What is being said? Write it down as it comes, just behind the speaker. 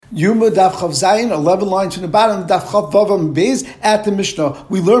Yuma Daf Chav Zayin, 11 lines from the bottom, Daf Chav Vavam Beis at the Mishnah.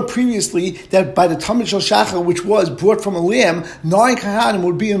 We learned previously that by the Tamid Shel Shachar, which was brought from a lamb, 9 Kahanim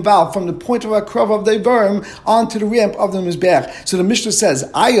would be involved from the point of a Krav of the Ivarim onto the ramp of the Mizbeach. So the Mishnah says,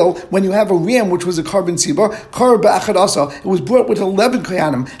 Ayel, when you have a ram which was a carbon tzibor, Kar Ba'achad Asa, it was brought with 11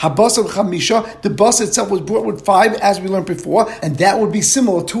 Kahanim. Habasa Chamisha, the bus itself was brought with 5, as we learned before, and that would be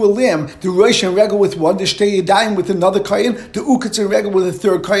similar to a lamb. The Rosh and Regel with 1, the Shtei Yadayim with another Kayan, the Uketz and Regel with a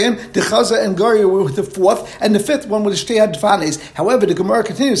third Kayan, the Chaza and Garia were with the 4th, and the 5th one with the Shtei Hadfanes. However, the Gemara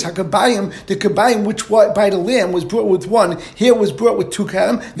continues, Hakabayim, the Kabayim which by the lamb was brought with 1, here was brought with 2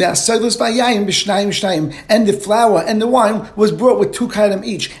 kalim, the Asailus Vayayim B'shnayim Shnayim, and the flour and the wine was brought with 2 kalim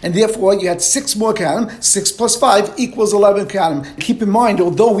each, and therefore you had 6 more kalim, 6 plus 5 equals 11 kalim. Keep in mind,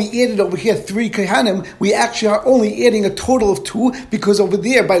 although we added over here 3 kahanim, we actually are only adding a total of 2, because over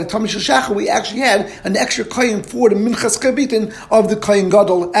there by the Tamid Shel Shachar we actually had an extra kayin for the Minchas Kabitin of the Kayin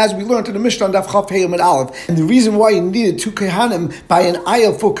Gadol, as we learned in the Mishnah on Daf Chaf Heyam and Aleph. And the reason why you needed 2 kahanim by an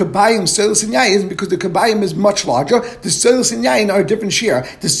ayel for kabayim, soilus and yayin is because the kabayim is much larger. The soilus and yayin are a different share.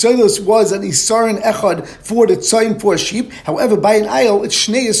 The soilus was an isarin echad for the tzayin for a sheep. However, by an ayel it's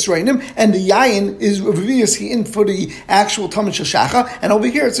shnei yisrainim, and the yayin is revius in for the actual Tamid Shel Shachar. And over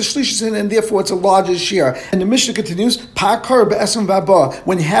here it's a shlishisin, and therefore it's a larger share. And the Mishnah continues, Parkar be'esam v'aba.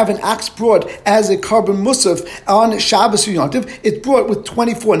 When you have an ox brought as a carbon musaf on Shabbos or Yontiv, it's brought with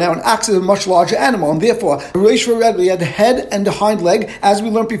 24. Now, an ox is a much larger animal, and therefore, Harosh V'Regel, you had the head and the hind leg, as we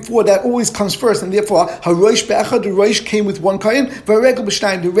learned before, that always comes first, and therefore, Harosh Be'echad, the Rosh came with 1 kayin, V'Regel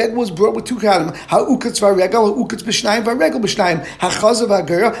B'shnayim, the regel was brought with 2 kayin, Ha'uketz V'Regel, Ha'uketz B'shnayim, V'Regel B'shnayim, Ha'chazav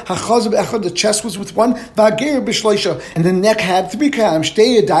V'Agera, Ha'chazav Be'echad, the chest was with 1, V'Agera B'shleisha, and the neck had 3 kayin,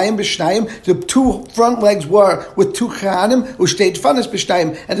 Shtei Yadayim B'shnayim, the 2 front legs were with 2 kayin, U'Shtei Tfanis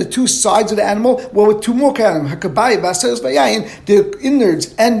B'shnayim, and the 2 sides of the animal were with 2 more kayin, Ha'kabai B'Asayos V'Yayin, the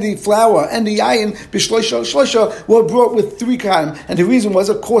innards and the flour and the yayin b'shloisha were brought with 3 kalim, and the reason was,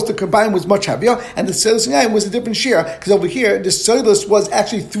 of course, the kabayim was much heavier, and the soilus and yayin was a different share, because over here the soilus was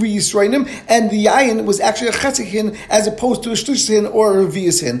actually 3 yisrainim, and the yayin was actually a chetzikin as opposed to a shlishin or a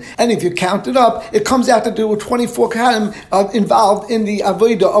reviusin. And if you count it up, it comes out that there were 24 kalim involved in the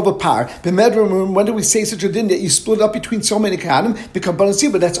avodah of a par. B'medrum, when do we say such a din that you split up between so many kalim? Because carbon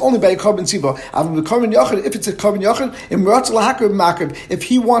tziva, that's only by a carbon tziva. If it's a carbon yachid, if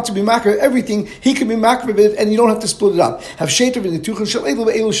he wants to be makar everything, he can be makar of it, and you don't have to split it up. Have sheitav in the tuchel shel elu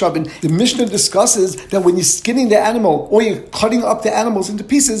ve'elu shabin. The Mishnah discusses that when you're skinning the animal or you're cutting up the animals into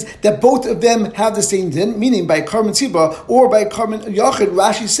pieces, that both of them have the same din, meaning by carbon tziba or by carbon yachid.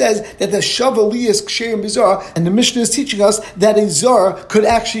 Rashi says that the shavaliyas ksherim bizar, and the Mishnah is teaching us that a zar could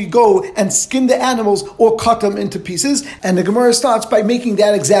actually go and skin the animals or cut them into pieces. And the Gemara starts by making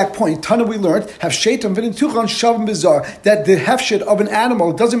that exact point. Tana we learned have sheitav in the tuchel shavim bizar, that the hefshet of an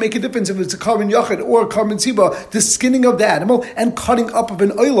animal doesn't make a difference if it's a carbon yachid or a carbon tziba. The skinning of the animal and cutting up of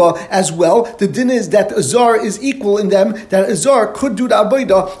an oila as well, the din is that a zar is equal in them, that a zar could do the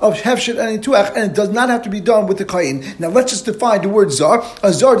avodah of hefshet and ituach, and it does not have to be done with the kayin. Now let's just define the word zar.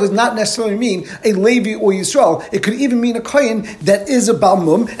 A zar does not necessarily mean a Levi or Yisrael. It could even mean a kayin that is a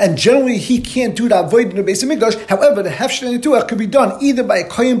balmum, and generally he can't do the avodah in the Beis Hamikdash. However, the hefshet and ituach could be done either by a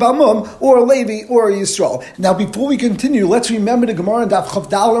kayin balmum or a Levi or a Yisrael. Now before we continue, let's remember the Gemara in Daf Chav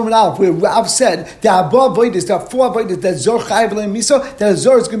Daled Amud Aleph, where Rav said there are 4 avodas that zor chayiv leim misa, that a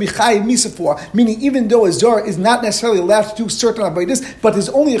zor is going to be chayiv misa for. Meaning, even though a zor is not necessarily allowed to do certain avodas, but there's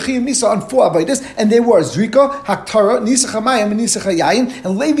only a chayiv misa on 4 avodas, and they were zrika, haktara, nisach hamayim, and nisach hayayin.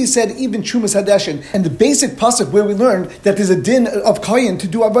 And Levi said even chumas hadeshin. And the basic pasuk where we learned that there's a din of kayin to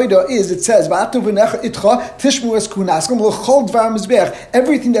do avodah is, it says v'atu v'necha itcha tishmu es kunaskim l'chol dvar mizbech.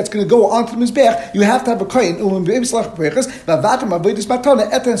 Everything that's going to go onto the mizbech, you have to have a kayin.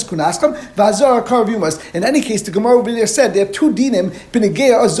 In any case, the Gemara over there said there are 2 dinim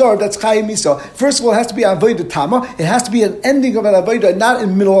b'negei azar that's chayiv misa. First of all, it has to be avodah tama. It has to be an ending of an avodah, not in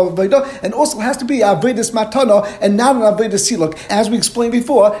the middle of avodah, and also it has to be avodas matana and not an avodah siluk. As we explained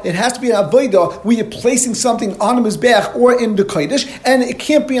before, it has to be an avodah where you're placing something on a mizbech or in the kodesh, and it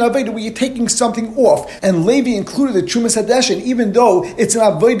can't be an avodah where you're taking something off. And Levi included the chumas hadeshin, even though it's an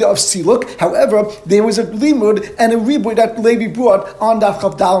avodah of siluk. However, there was a limud and a ribui that Levi brought on Daf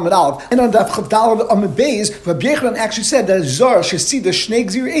Chav Daled Amud Aleph. And on Daf Chav Daled Amud Beis, Rabbi Yochanan actually said that zar should see the shnei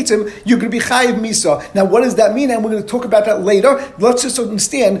gzir eitzim, you're going to be chayiv misa. Now, what does that mean? And we're going to talk about that later. Let's just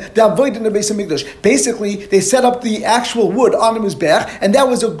understand the avodah in the Beis Hamikdash. Basically, they set up the actual wood on the mizbech, and that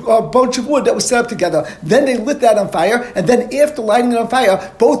was a bunch of wood that was set up together. Then they lit that on fire, and then after lighting it on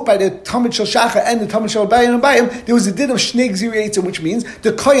fire, both by the Tamid Shel Shachar and the Tamid Shel Bayim, there was a din of shnei gzir eitzim, which means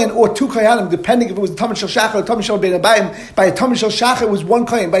the kohen or 2 kohanim, depending if it was the Tamid Shel Shachar or Tamid Shel Bayim, by a Tamid Shel Shachar was one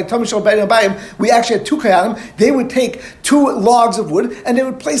kohen. By Tamil Shal Bayim, we actually had two kohanim. They would take 2 logs of wood and they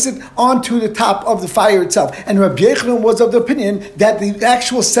would place it onto the top of the fire itself. And Rabbi Yochanan was of the opinion that the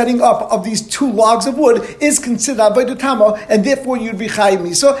actual setting up of these 2 logs of wood is considered avodah tama, and therefore you'd be chayiv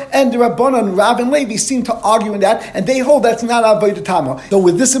misa. And the Rabbanan, Rav and Levi seem to argue in that, and they hold that's not avodah tama. So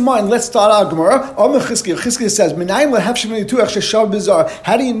with this in mind, let's start our Gemara. Chizkiah says,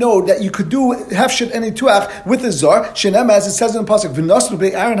 how do you know that you could do hefshet and nituach with a zar? Shenem, as it says in the pasuk, v'nosnu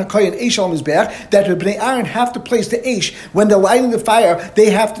b'nei Aaron hakayin eish al mizbeach, that b'nei Aaron have to place the eish when they're lighting the fire.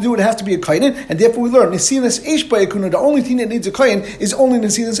 They have to do it. It has to be a kohen, and therefore we learn nesinas eish b'yakuna. The only thing that needs a kohen is only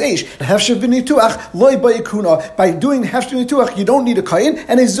nesinas eish. Hefshet v'nituach loy b'yakuna. By doing hefshet v'nituach, you don't need a kohen,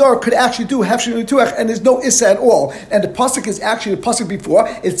 and a zar could actually do hefshet v'nituach, and there's no issa at all. And the pasuk is actually the pasuk before.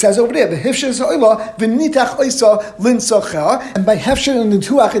 It says over there, v'hefshet ha'olah v'nitach oisa linsacha. And by hefshet and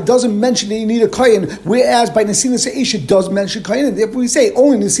nituach, it doesn't mention that you need a kohen, whereas by nesinas eish it does mention kohen, and therefore we say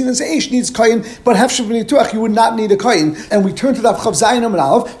only nesinas eish needs kohen, but hefshet v'nituach you would not need a kohen. And we turn to the Chav Zayin Amud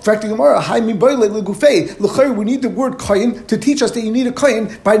Aleph. We need the word kohen to teach us that you need a kohen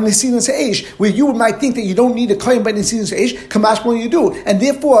by nesinas eish, where you might think that you don't need a kohen by nesinas eish. Kamashma you do, and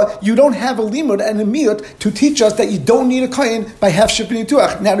therefore you don't have a limud and a miyut to teach us that you don't need a kohen by hefshet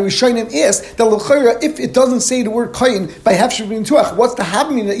v'nituach. Now the Rishonim asked that if it doesn't say the word kohen by hefshet v'nituach, what's the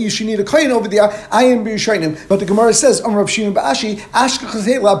happening that you should need a kohen over there? I am Rishonim, but the Gemara says Rav Shimon Ba'ashi I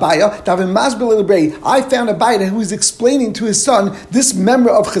found a Baida who is explaining to his son this member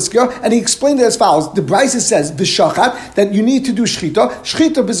of Chizkiah, and he explained it as follows. The Brisa says v'shachat, that you need to do shchita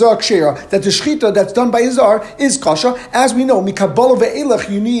b'zar kshera, that the shchita that's done by a zar is kosher. As we know, mikabala ve'elach,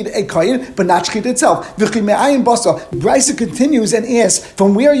 you need a kohen, but not shchita itself. V'chi me'ayin basa. Brisa continues and asks,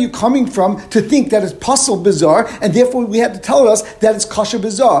 from where are you coming from to think that it's possible bizarre, and therefore we have to tell us that it's kosher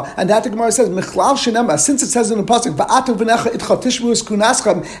bizarre? And that the Gemara says, Michlal shenema, since it says in the pasuk, va'atu v'necha itcha tishvu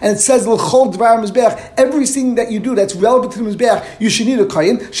eskunascham, and it says l'chol dvar mizbeach, everything that you do that's relevant to the mizbeach, you should need a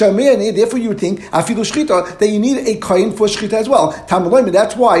kohen. Shamei, therefore you would think afilu shchita, that you need a kohen for shchita as well. Tamalayim,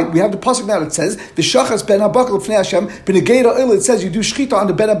 that's why we have the pasuk now that says v'shachas ben habakal l'fnei Hashem b'negeira oil. It says you do shchita on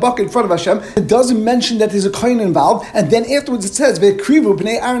the ben habakal in front of Hashem. It doesn't mention that there's a kohen involved, and then afterwards it says v'krivu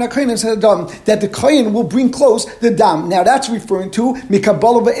b'nei Aaron hakohen dam, that the kohen will bring close the dam. Now that's referring to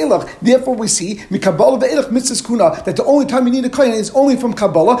mikabala ve'ilach. Therefore we see mikabala ve'ilach mitzvahs kuna, that the only time you need a kohen is only from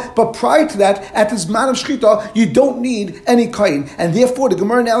Kabbalah, but prior to that, at this man of shchita, you don't need any kohen. And therefore the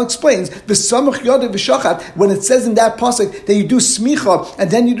Gemara now explains v'samach yada v'shachat, when it says in that pasuk that you do smicha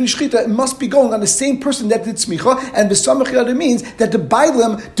and then you do shchita, it must be going on the same person that did smicha, and v'samach yada means that the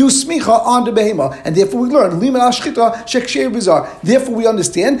bailim do smicha on the behema, and therefore we learn liman al shchita sheksher bizar. Therefore we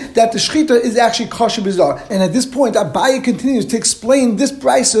understand that the shchita is actually kosher bizar. And at this point Abaye continues to explain this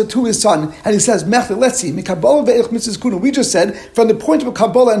brisa to his son, and he says, let's see, we just said from the point of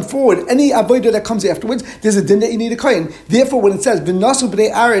Kabbalah and forward, any avodah that comes afterwards, there's a din that you need a kohen. Therefore, when it says v'nasu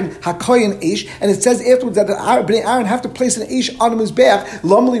b'nei Aaron hakohen eish, and it says afterwards that the b'nei Aaron have to place an eish on the mizbeach,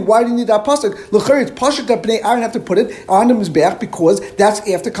 lomali, why do you need that pasuk? L'chari, it's pasuk that b'nei Aaron have to put it on the mizbeach because that's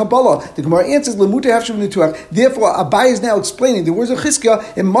after Kabbalah. The Gemara answers l'muta hafshav nituach. Therefore, Abaye is now explaining the words of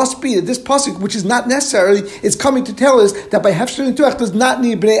Chizkiah. It must be that this pasuk, which is not necessarily, is coming to tell us that by hafshav nituach does not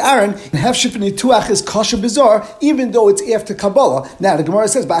need b'nei Aaron, and hafshav nituach is kosher bizarre, even though it's after Kabbalah. Now the Gemara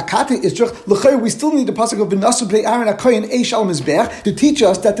says, "Ba'akate isdrach l'chayr." We still need the pasuk of v'nasu b'nei Aaron hakohen eish al mizbeach to teach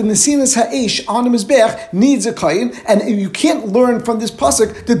us that the nesinas ha'eish on the mizbeach needs a kohen, and you can't learn from this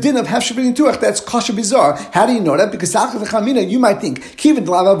pasuk the din of hefsher v'nituach that's kosher bizarre. How do you know that? Because you might think kivin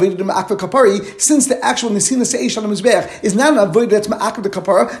d'lava avodah ma'akva kapari, since the actual nesinas ha'eish on the mizbeach is not an avodah that's ma'akva the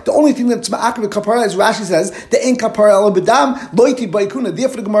kapara. The only thing that's ma'akva the kapara, as Rashi says, the ein kapara el b'dam loiti ba'ikuna.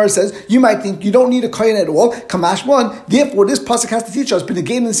 Therefore, the Gemara says you might think you don't need a kohen at all. Kamash one. Therefore, this pasuk has to teach us, but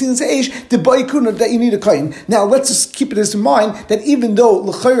again, in the nesinas ha'eish, the ba'ikuna, that you need a kohen. Now, let's just keep this in mind that even though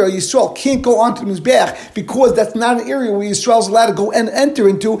l'chayra Yisrael can't go onto the mizbeach because that's not an area where Yisrael is allowed to go and enter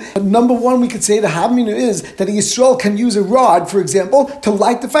into. Number one, we could say the havmina is that Yisrael can use a rod, for example, to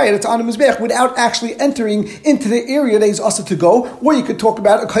light the fire that's on the mizbeach without actually entering into the area that he's also to go. Or you could talk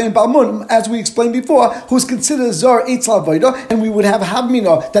about a kohen balmun, as we explained before, who's considered zar eitz l'avodah, and we would have a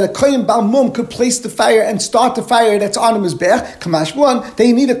havmina that a kohen balmun could place the fire and start the fire that's on the mizbeach. Kamash one,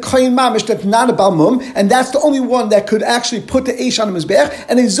 they need a kohen mamish that's not a balmum, and that's the only one that could actually put the eish on the mizbeach.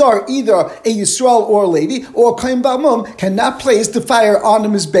 And a zar, either a Yisrael or a Levi or a kohen balmum, cannot place the fire on the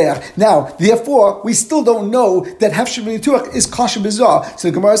mizbeach. Now, therefore, we still don't know that hefsher v'nituach is kosher bizarre. So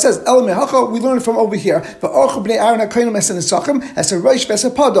the Gemara says, El mehacha, we learn it from over here. The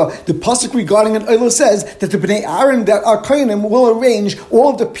pasuk regarding an oila says that the bnei Aaron that are kohenim will arrange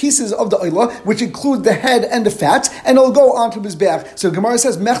all of the pieces of the oila, which include the head and the fat, and it'll go onto the Mizbeach. So Gemara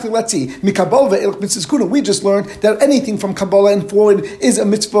says, let's see, we just learned that anything from Kabbalah and forward is a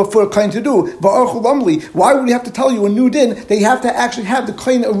mitzvah for a kohen to do. Why would we have to tell you a new din that you have to actually have the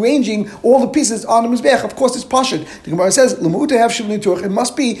kohen arranging all the pieces on the Mizbeach? Of course, it's pashut. The Gemara says, it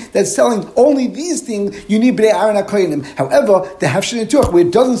must be that it's telling only these things you need b'nei Aaron HaKohenim. However, the Hafshin Tuch, where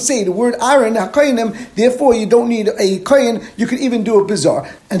it doesn't say the word Aaron HaKohenim, therefore you don't need a kohen, you could even do a bizarre.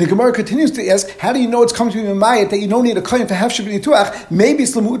 And the Gemara continues to ask, how do you know it's coming to be Mayat that you don't need a kohen for Hafshin Tuch? Maybe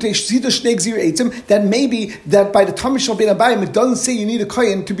it's Lamute Shida Shnei Gzir Eitzim, that maybe that by the Talmud Shal Ben Abayim it doesn't say you need a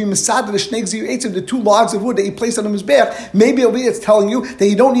kohen to be Masada the Shnei Gzir Eitzim, the two logs of wood that you place on the Mizbeach. Maybe it's telling you that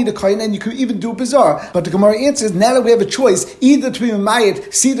you don't need a kohen and you could even do a bizarre. But the Gemara answers, now that we have a choice, either to be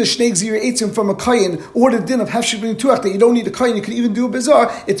Mayat, see the Shnei Gzir Eitzim from a kohen, or the din of Hafshin Tuch that you don't need a kohen, you could even do a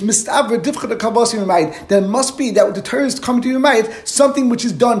bizarre. It's Mistaver Diffchat Kabbasim Mayat. There must be that the Torah is coming to you Mayat, something which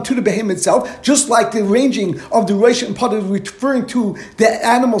is done to the behemoth itself, just like the arranging of the Rosh and Pod referring to the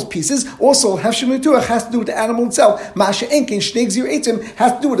animal's pieces. Also, Hafshin Tuch has to do with the animal itself. Ma'aseh Enkin Shnei Gzir Eitzim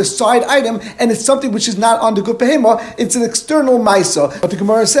has to do with a side item, and it's something which is not on the good behemoth. It's an external Maisa. But the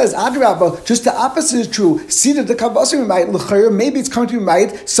Gemara says, Adrabah, just the opposite is true. See that the Kabbasim Mayat, maybe it's coming to be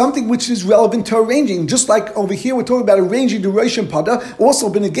Mayat, something which is relevant to arranging. Just like over here we're talking about arranging the Rosh and Pada, also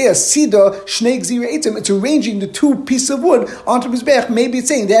Benegea, Sida, Shnei Gzir Eitzim, it's arranging the two pieces of wood onto his back. Maybe it's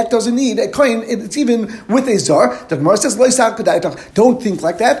saying that doesn't need a kohen, it's even with a zar. The Gemara says, don't think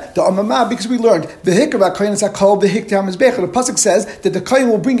like that. The Amama, because we learned, the Pasuk says that the kohen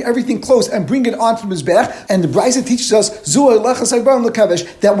will bring everything close and bring it onto the Mizbeach, and the Brisa teaches us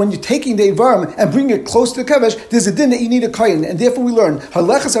that when you're taking the Ivarim and bring it close to the Kevesh, there's a din that you need a kohen, and therefore we learn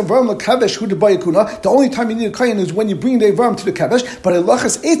the only time you need a kohen is when you bring the Ivarim to the Kevesh, but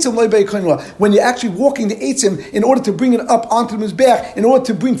when you're actually walking the Eitzim in order to bring it up onto the Mizbeach, in order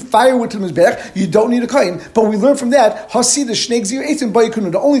to bring firewood to the Mizbeach, you don't need a kohen. But we learn from that,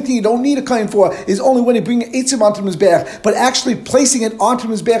 the only thing you don't need a kohen for is only when you bring Eitzim onto the Mizbeach, but actually placing it onto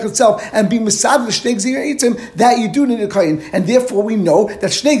the Mizbeach itself and being Masad the Shnei Gzir Eitzim, that you do need a kohen. And therefore we know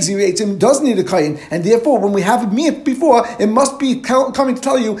that Shnei Gzir Eitzim does need a kohen. And therefore when we have a meat before, it must be coming to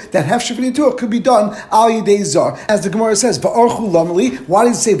tell you that Hefshir V'Nitur could be done al Yidei Zar. As the Gemara says, Va'archu Lamali, why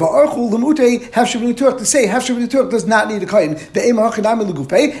does it say Va'archu Lamute Hefshir V'Nitur? To say Hefshir V'Nitur does not need a kohen.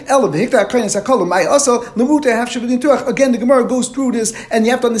 Again, the Gemara goes through this, and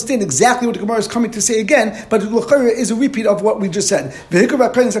you have to understand exactly what the Gemara is coming to say again, but the is a repeat of what we just said.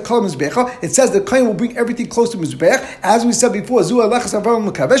 It says the kohen will bring everything close to Mizbeach, as we said before.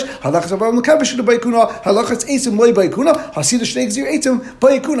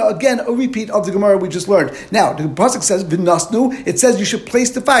 Again, a repeat of the Gemara we just learned. Now, the Pasuk says, V'nasnu, it says you should place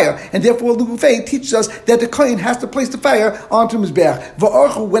the fire, and therefore Lugufei teaches us that the kohen has to place the fire onto Mizbeach.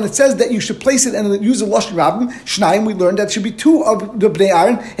 V'archu, when it says that you should place it and use a Lashon Rabbim, Shnayim, we learned that it should be two of the Bnei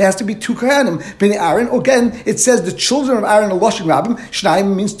Aaron, it has to be two Kohanim. Bnei Aaron, again, it says the children of Aaron, a Lashon Rabbim,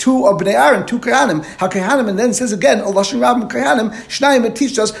 Shnayim means two of Bnei Aaron, two Kohanim. HaKohanim, and then it says again, a Lashon Rabbim, Kohanim, Shnayim, it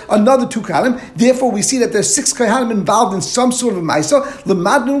teaches us another two Kohanim. Therefore, we see that there's six Kohanim involved in some sort of a Maisa,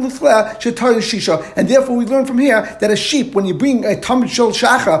 L'madnu l'fleh shetar shisha, and therefore we learn from here that a sheep, when you bring a Talmud Shel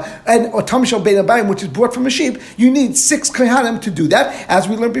Shacha and or Talmud Shel Ben Abayim, which is brought from a sheep, you need six Kohanim to do that. As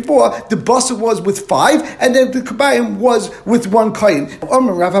we learned before, the Basa was with 5, and then the Kabayim was with 1 Kohen.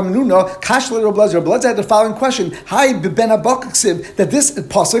 Rav Hamnuna, Kashler Rav Lezer had the following question: Hi, Ben Abaka Ksiv, that this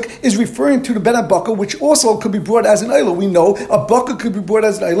pasuk is referring to the Ben Abaka, which also could be brought as an Eilah. We know a Baka could be brought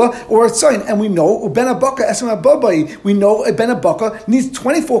as an Eilah or a Tzayin, and we know Ben Abaka Esem Ababai. We know a Ben Abaka needs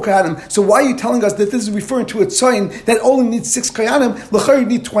 24 Kohanim. So why are you telling us that this is referring to a Tzayin that only needs 6 Kohanim? L'chayr you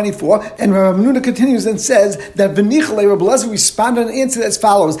need 24. And Rav Hamnuna continues and says that V'nichalei Rav Lezer responded and answered as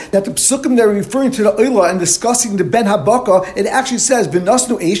follows: that the psukim that are referring to the Eilah and discussing the Ben Habaka, it actually says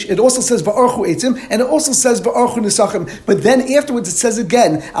V'nasnu Eish, it also says V'archu Eitzim, and it also says V'archu Nesachim. But then afterwards it says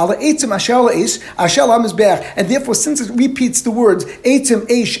again Ala Eitzim Asher La Eish Asher La Mizbeach, and therefore since it repeats the words Eitzim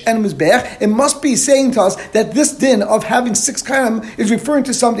Eish and Mizbeach, it must be saying to us that this din of having 6 Kohanim is referring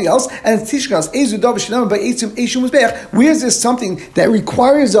to something else, and it's teaching us Eizu Dav Shinam by Eitzim Eish and Mizbeach. Where is this something that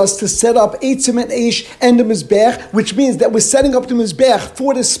requires us to set up Eitzim and Eish and the Mizbeach, which means that we're setting up the Mizbeach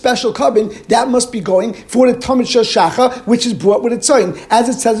for this special carbon that must be going for the Talmud Shel Shacha, which is brought with its sign, as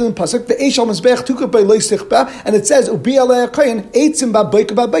it says in the pasuk, the Eish al Mizbeach tukah by Leisichba, and it says Ubi Alei Kohen Eitzim ba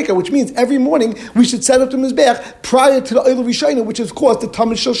Baika, which means every morning we should set up the Mizbeach prior to the Eilu Rishayna, which is of course the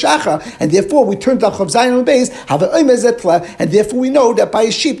Talmud Shel Shacha, and therefore we turn to Chav Zayin and Beis, and therefore we know that by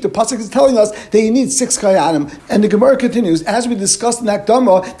a sheep the pasuk is telling us that you need 6 Kohanim. And the Gemara continues, as we discussed in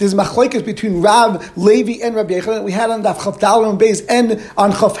Akdama, there's machlekes between Rav, Levi, and Rabbi Yechanan. We had on Daf Chav Daled and Beis and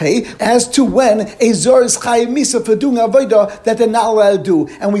on Chav Hey as to when a zor Zor is chayiv misa for doing avodah that they're not allowed to do.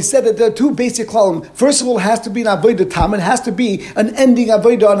 And we said that there are two basic klalim. First of all, it has to be an avodah tam. It has to be an ending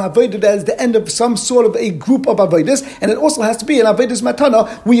avodah, an avodah that is the end of some sort of a group of avodas, and it also has to be an avodas matana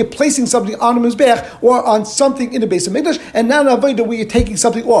where you're placing something on a mizbeach or on something in the base of mikdash, and not an avodah where you're taking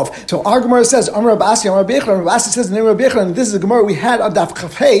something off. So our Gemara says, Amar Rabasi, Amar Bechlan, Rabasi says in the name of Bechlan, and this is the Gemara we had on Daf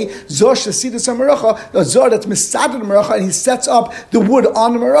Chafhei, Zor Shasidas HaMaracha, the Zor that's misaded the Maracha, and he sets up the wood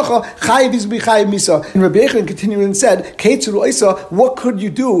on the Maracha, Chayiv is B'chayiv Misa. And Rabbi Bechlan continued and said, Keitzur Oisa, what could you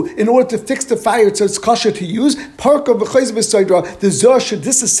do in order to fix the fire so it's kosher to use? Parka B'chayz B'Soidra, the Zor should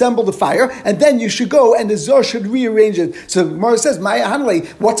disassemble the fire, and then you should go and the Zor should rearrange it. So the Gemara says, Maya Hanley,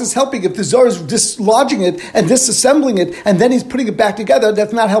 what's this helping? If the Zor is dislodging it and disassembling it, and then he's putting it back together,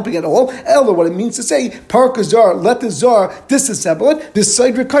 that's not helping at all. Ella, what it means to say, Parka Zor, let the Zor disassemble it, the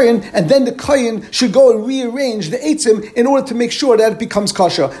Soidra Kayin, and then the Kayin should go and rearrange the Eitzim in order to make sure that it becomes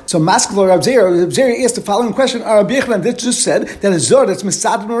kosher. So Maskal Rav Zera asked the following question, Rabbi Yechlan just said that a Zor that's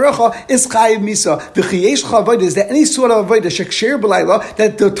Misad Meracha is Chayiv Misa. V'chiyesh Chavodah, is there any sort of Avodah, Shekshir B'layla,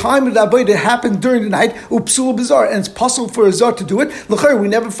 that the time of the Avodah happened during the night, Upsul B'Zor, and it's possible for a Zor to do it? L'chayr, we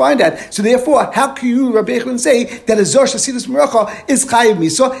never find that. So therefore, how can you, Rabbi Yechlan, say that a Zor Shasidas Meracha is Chayiv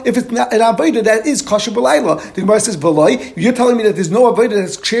Misa if it's not an Avodah that is Kosher B'layla? The Gemara says, V'loi, you're telling me that there's no Avodah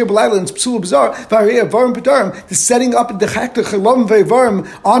that's Kshir B'layla and it's Psul B'Zor, V'arei Avarim B'Darim, the setting up the Chakta Chilam V'Avarim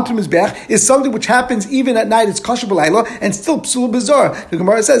onto Mizbech is something which happens even at night, it's Kosher B'layla, and still Psul B'Zor. The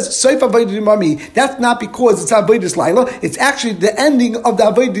Gemara says, Soif Avodah Imami, that's not because it's Avodah Layla, it's actually the ending of the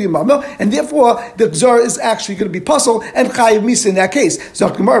Avodah Imama, and therefore the Zor is actually going to be puzzle and Chayiv Misa in that case. So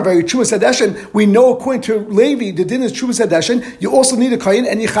Gemara, very Trumas Hadeshin, we know according to Levi, the din is Trumas Hadeshin, you also need a Kayin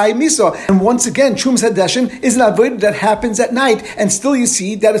and you Chayiv Misa. And once again, Trumas Hadeshin is an Avodah that happens at night, and still you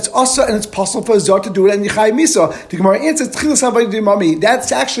see that it's also and it's possible for a Zor to do it and you Chayiv Misa. The Gemara answers, Tchilas Avodah Imami,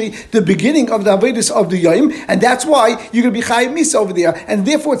 that's actually the beginning of the Avodah of the Yom, and that's why you're going to be Chayiv Misa over there. And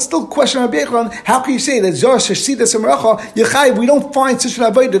therefore it's still a question of Bechron, how can you say that Zor Shasidas HaMaracha, Yechayiv, we don't find such an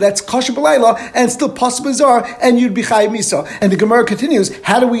Avodah that's Kosher B'Layla and still possible Zor, and you'd be Chayiv Misa. And the Gemara continues,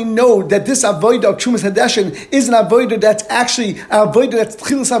 how do we know that this Avodah of Trumas Hadeshin is an Avodah that's actually an Avodah that's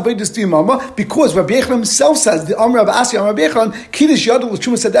Tchilas Avodah D'Imama? Because Rabbi Yechon himself says, the Amr of Asi, Amr Rabbi Yechon, Kiddush Yadol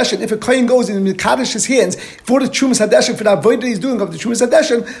Trumas Hadeshin, if a Kohen goes in and Kaddish his hands for the Trumas Hadeshin, for the Avodah he's doing of the Trumas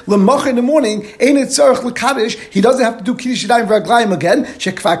Hadeshin, L'mach in the morning, Ein et Tzarech L'Kaddish, he doesn't have to do Kiddush Yadayim V'Raglayim again,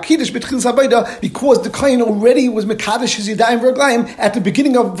 Shekvar Kiddush B'Tchilas Avodah, because the Kohen already was Mekadosh his Yadayim V'Raglayim at the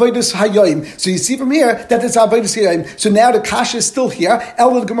beginning of Avodas Hayoim. So you see from here that it's Avodas Hayoim. So now the Kasha is still here.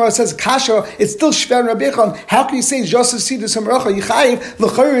 Elul Gemara says Kasha, it's still Shver Rabbi Yechon. How can you say Joseph Sidus Hamaracha Yichayiv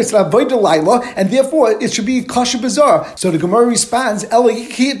L'chayr it's Avodah Laila, and therefore it should be Kasha Bazar? So the Gemara responds, Ela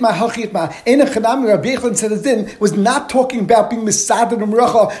Yikitma Hachitma. Ena Chanami Rabbi Yechon said his din was not talking about being Misad and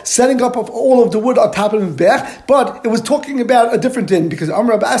Hamaracha, setting up of all of the wood on top of the Bech, but it was talking about a different din, because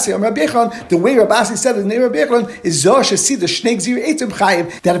Amr Rabbi Asi, Amr Rabbi Yechon, the way Rabbi Asi said it in the name of Rabbi Yechon is Zor Shasida Shnei Gzir Eitzim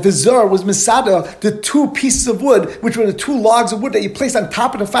Chayiv, that if a Zor was Misada, the two pieces of wood, which were the two logs of wood that you placed on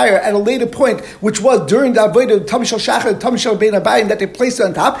top of the fire at a later point, which was during the Avodah Tamishal Shachar, Tamishal Bein Abayim, that they placed it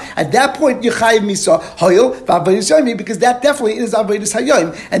on top, at that point you Chayiv Misa Hoyel V'Avodas Hayom, because that definitely is Avodas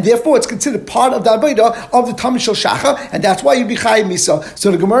Hayom, and therefore it's considered part of the Avodah of the Tamishal Shachar, and that's why you be Chayiv Misa.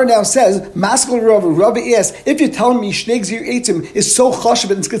 So the Gemara now says, Maskal Rav asks, if you're telling me Shnei Gzir Eitzim is so chashuv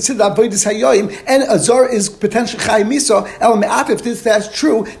and it's considered Avodas Hayom, and a Zor is potentially Chayiv Misa, El Me'at, if that's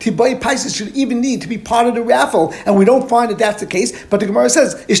true, Tibai Paisis should even need to be part of the raffle, and we don't find that that's the case. But the Gemara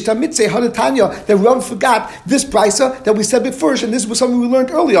says, Ishtamitze Hadatanya, that Rav forgot this brisa that we said before, and this was something we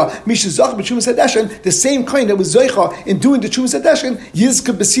learned earlier. Mishazach b'Trumas Hadeshin, the same kind that was Zeicha in doing the Trumas Hadeshin,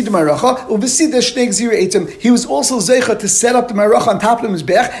 Yizka b'Sida Maracha, u'b'Sida Shnei Gzir Eitzim. He was also Zeicha to set up the Maracha on top of the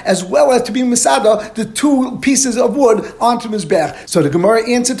Mizbech, as well as to be Masada, the two pieces of wood onto Mizbech. So the Gemara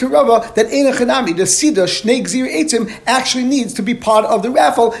answered to Rava that Eina Chanami, the Sida Shnei Gzir Eitzim, actually needs to be part of the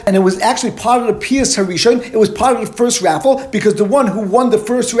raffle, and it was actually part of the Pius Harishon. It was part of the first raffle, because the one who won the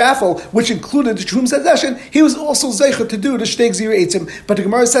first raffle, which included the Trumas Hadeshin, he was also zeicha to do the Shnei Gzir Eitzim. But the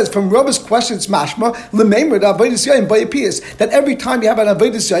Gemara says, from Rava's question, it's mashma, l'meimer, the Avodas Yom by a Pius, that every time you have an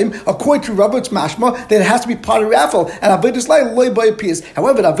Avodas Yom, according to Rava, it's mashma, that it has to be part of the raffle, and Avodas Layla loy by a Pius.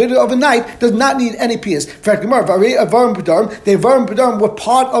 However, the Avodah of a night does not need any Pius. In fact, Gemara, Varei Avarim B'Darim, the Avarim B'Darim were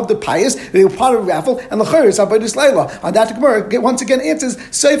part of the Pius, they were part of the raffle, and l'chayr is Avodas Layla. On that, the Gemara once again answers,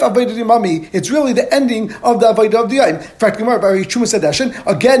 Seif Avodah Imami. It's really the ending of the Avodah of the Yom. In fact, Gemara, Varei Trumas Hadeshin,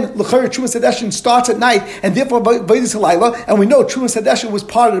 again, l'chayr Trumas Hadeshin starts at night, and therefore Avodas Halayla, and we know Trumas Hadeshin was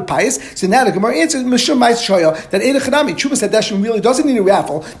part of the Pius. So now the Gemara answers, Mishum Mais Shoya, that Eina Chanami, Trumas Hadeshin really doesn't need a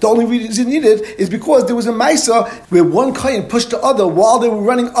raffle. The only reason it needed is because there was a Maisa where one Kohen pushed the other while they were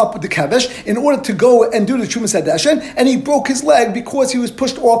running up the Kevesh, Kodesh in order to go and do the Trumas Hadeshin, and he broke his leg because he was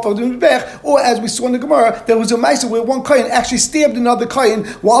pushed off of the Mizbech, or as we saw in the Gemara, there was a Maisa where one Kohen actually stabbed another Kohen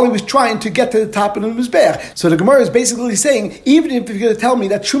while he was trying to get to the top of the Mizbech. So the Gemara is basically saying, even if you're going to tell me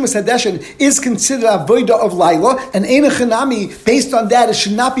that Trumas Hadeshin is considered avodah of Laila, and Ein Chanami, based on that, it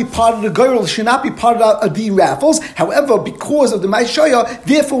should not be part of the Goyrel, should not be part of the raffles. However, because of the Maishaya,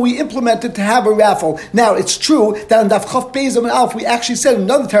 therefore we implemented to have a raffle. Now, it's true that in Daf Chaf Beis Amud Aleph, we actually said in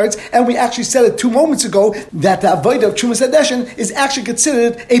another teretz, and we actually said it 2 moments ago, that the avodah of Trumas Hadeshin is actually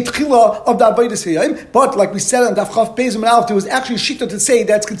considered a tchila of the avodah Siyayim. But like we said in Daf Chaf Beis Amud Aleph, there was actually a shita to say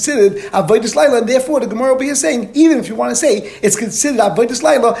that's considered avodah Laila, and therefore the Gemara over here is saying, even if you want to say it's considered avodah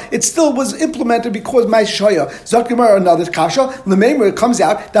Laila, it still was implemented because Maishaya. Zok Gemara another kasha. Lemeimer, it comes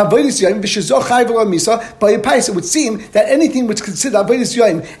out that avodah Siyayim v'shezor chayv lo misa by a pais. It would seem that anything which is considered avodah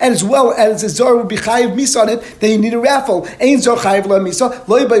Siyayim, and as well as a zor would be chayiv misa on it, then you need a raffle. Ein zor chayv lo misa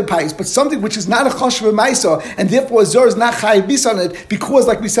loy by pais. But something which is not a choshev misa, and therefore a zor is not chayiv misa on it, because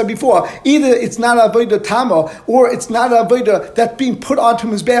like we said before, either it's not avodah tama or it's not avodah that's being put onto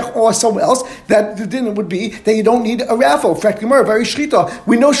mizbech or somewhere else. That the dinner would be that you don't need a raffle. Fact Gemara, very shchita.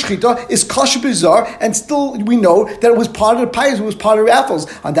 We know shchita is kosher bizarre, and still we know that it was part of the pies, it was part of raffles.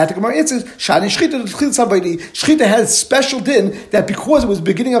 On that the Gemara answers, Shani shchita shchita has special din that because it was the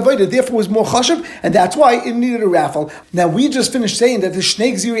beginning of avodah, therefore it was more chashiv, and that's why it needed a raffle. Now we just finished saying that the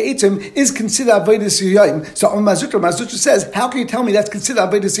shnei gzirei eitzim is considered avodah siyayim. So on Mazutra says, how can you tell me that's considered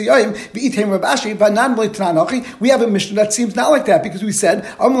avodah siyayim? V'iteim Rav Ashi v'nan v'leitanachi. We have a mission that seems not like that, because we said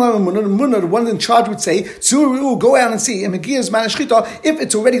the one in charge would say, go out and see if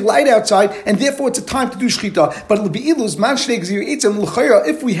it's already light outside, and therefore it's a time to do shchita. But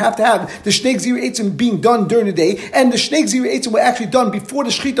if we have to have the shnei gzirei eitzim being done during the day, and the shnei gzirei eitzim were actually done before the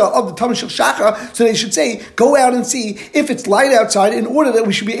shchita of the Tamid Shel Shachar, so they should say, go out and see if it's light outside, in order that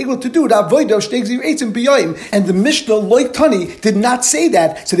we should be able to do the avodah shnei gzirei eitzim b'yoyim. And the Mishnah Loik Tani did not say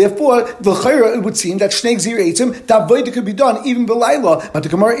that, so therefore the chayra, it would seem that shnei gzirei eitzim, the avodah could be done even b'layla. But the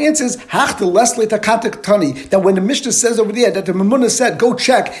Gemara answers, that when the Mishnah says over there that the Mamunah said, go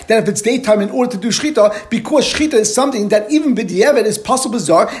check that if it's daytime in order to do shchita, because shchita is something that even b'diavad is possible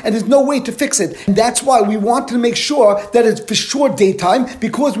bizarre, and there's no way to fix it. And that's why we want to make sure that it's for sure daytime,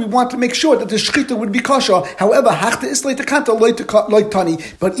 because we want to make sure that the shchita would be kosher. However, hachta islay takanta loy tani.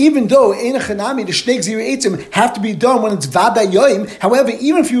 But even though ein chanami, the shnei gzirei eitzim have to be done when it's vada yoim, however,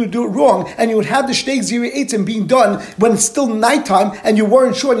 even if you would do it wrong, and you would have the shnei gzirei eitzim being done when it's still nighttime, and you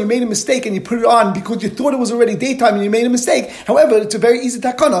weren't sure, and you made a mistake, and you put it on because you thought it was already daytime, and you made a mistake. However, it's a very easy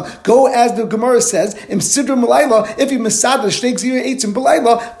takana. Go as the Gemara says, im sidra malayla, if you masada shnei gzirei eitzim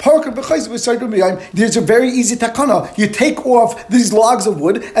b'layla, parka b'chayz v'saydu b'yayim. There's a very easy takana. You take off these logs of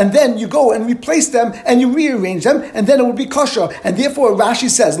wood, and then you go and replace them, and you rearrange them, and then it will be kosher. And therefore, Rashi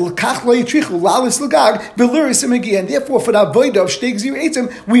says, l'kach lo yitrichu lalis l'gag v'luris imagi. And therefore, for the avodah of shnei gzirei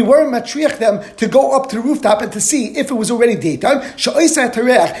eitzim, we weren't matriach them to go up to the rooftop and to see if it was already daytime. Sha'isa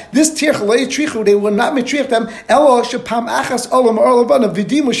terech, this tirch lo yitrichu, they will not matriach them. Elo shepam achas olam orlavana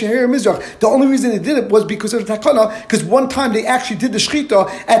v'dimu sheher mizrach. The only reason they did it was because of the takana, because one time they actually did the shchita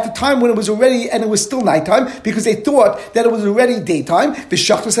at the time when it was already, and it was still nighttime, because they thought that it was already daytime,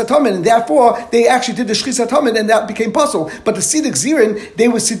 v'shachtas hatamin, and therefore they actually did the shchis hatamin, and that became possible. But the sidik zirin, they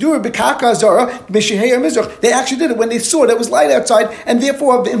were sidur b'kaka zara b'sheher mizrach. They actually did it when they saw that it was light outside, and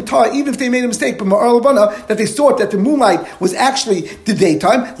therefore the imtar, even if they made a mistake, but ma'ar that they thought that the moonlight was actually the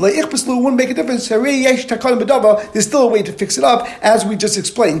daytime, wouldn't make a difference. There's still a way to fix it up, as we just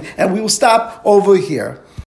explained, and we will stop over here.